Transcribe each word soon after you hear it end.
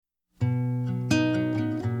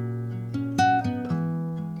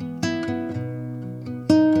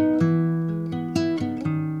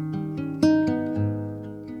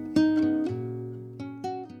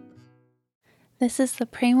This is the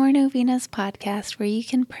Pray More Novenas podcast where you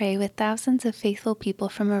can pray with thousands of faithful people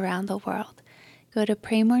from around the world. Go to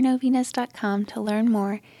praymorenovenas.com to learn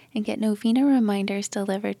more and get novena reminders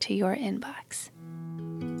delivered to your inbox.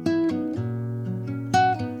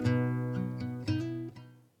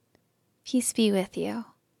 Peace be with you.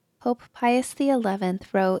 Pope Pius XI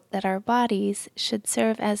wrote that our bodies should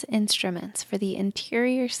serve as instruments for the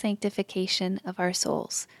interior sanctification of our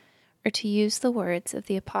souls, or to use the words of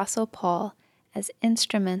the Apostle Paul, as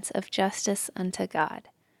instruments of justice unto God.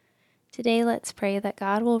 Today let's pray that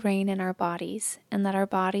God will reign in our bodies and that our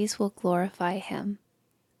bodies will glorify Him.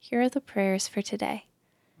 Here are the prayers for today.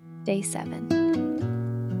 Day 7.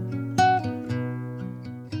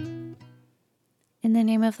 In the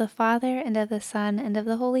name of the Father, and of the Son, and of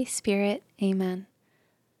the Holy Spirit, Amen.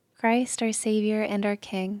 Christ, our Savior and our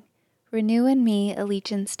King, renew in me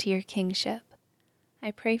allegiance to your kingship. I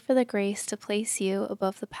pray for the grace to place you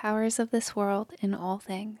above the powers of this world in all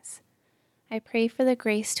things. I pray for the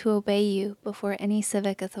grace to obey you before any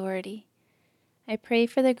civic authority. I pray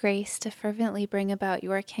for the grace to fervently bring about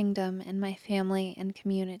your kingdom in my family and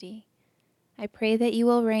community. I pray that you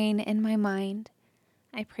will reign in my mind.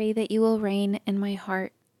 I pray that you will reign in my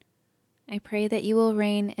heart. I pray that you will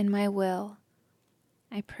reign in my will.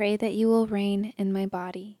 I pray that you will reign in my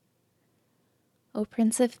body. O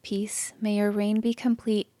Prince of Peace, may your reign be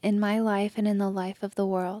complete in my life and in the life of the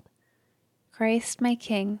world. Christ, my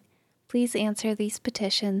King, please answer these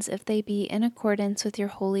petitions if they be in accordance with your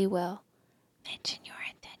holy will. Mention your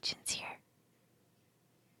intentions here.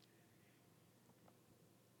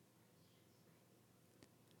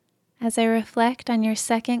 As I reflect on your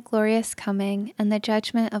second glorious coming and the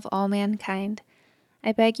judgment of all mankind,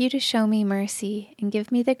 I beg you to show me mercy and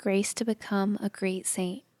give me the grace to become a great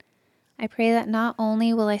saint. I pray that not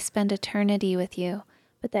only will I spend eternity with you,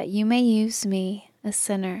 but that you may use me, a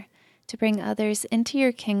sinner, to bring others into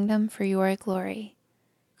your kingdom for your glory.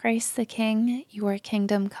 Christ the King, your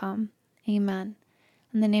kingdom come. Amen.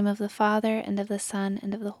 In the name of the Father, and of the Son,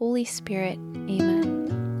 and of the Holy Spirit. Amen.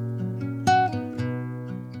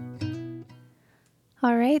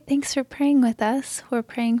 All right, thanks for praying with us. We're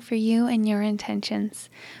praying for you and your intentions.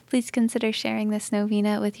 Please consider sharing this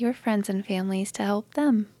novena with your friends and families to help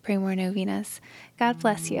them pray more novenas. God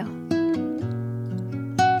bless you.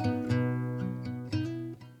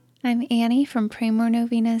 I'm Annie from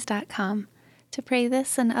praymorenovenas.com. To pray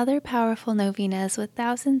this and other powerful novenas with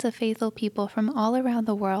thousands of faithful people from all around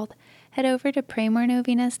the world, head over to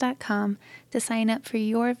praymorenovenas.com to sign up for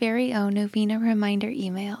your very own novena reminder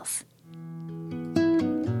emails.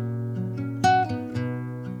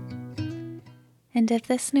 And if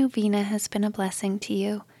this novena has been a blessing to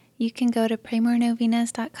you, you can go to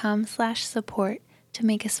praymorenovenas.com/support to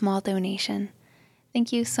make a small donation.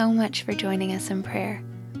 Thank you so much for joining us in prayer.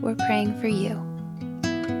 We're praying for you.